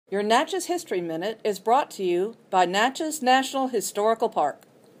Your Natchez History Minute is brought to you by Natchez National Historical Park.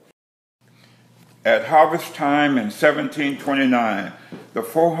 At harvest time in 1729, the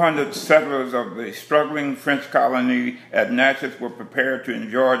 400 settlers of the struggling French colony at Natchez were prepared to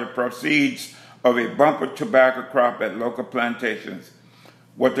enjoy the proceeds of a bumper tobacco crop at local plantations.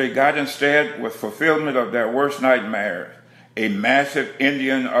 What they got instead was fulfillment of their worst nightmares. A massive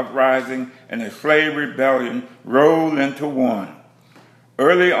Indian uprising and a slave rebellion rolled into one.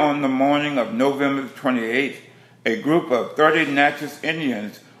 Early on the morning of November 28th, a group of 30 Natchez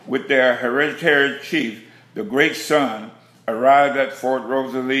Indians with their hereditary chief, the Great Sun, arrived at Fort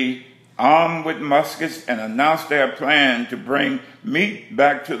Rosalie armed with muskets and announced their plan to bring meat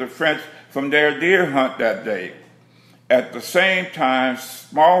back to the French from their deer hunt that day. At the same time,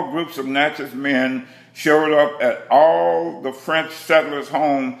 small groups of Natchez men showed up at all the French settlers'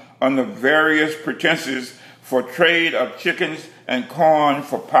 homes under various pretenses for trade of chickens and corn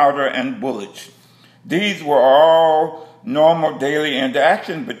for powder and bullets. These were all normal daily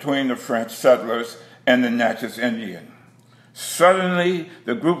interaction between the French settlers and the Natchez Indians. Suddenly,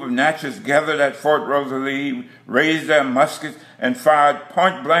 the group of Natchez gathered at Fort Rosalie, raised their muskets, and fired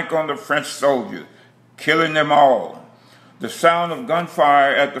point blank on the French soldiers, killing them all. The sound of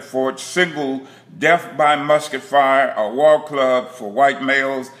gunfire at the fort signaled death by musket fire, a war club for white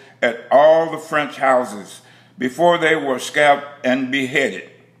males at all the French houses before they were scalped and beheaded.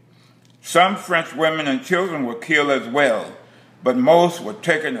 Some French women and children were killed as well, but most were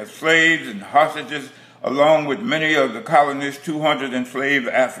taken as slaves and hostages, along with many of the colony's 200 enslaved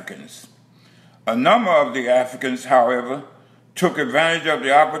Africans. A number of the Africans, however, took advantage of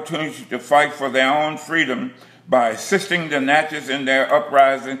the opportunity to fight for their own freedom by assisting the Natchez in their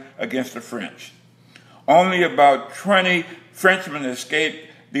uprising against the French. Only about 20 Frenchmen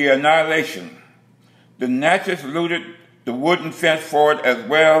escaped the annihilation. The Natchez looted the wooden fence fort as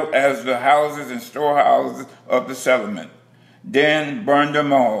well as the houses and storehouses of the settlement, then burned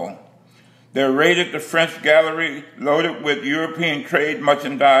them all. They raided the French gallery loaded with European trade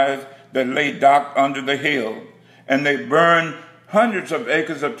merchandise that lay docked under the hill, and they burned hundreds of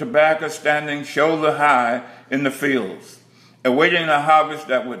acres of tobacco standing shoulder high in the fields, awaiting a harvest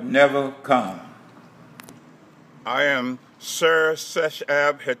that would never come. I am Sir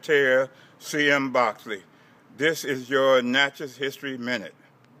Seshab Heter C.M. Boxley. This is your Natchez History Minute.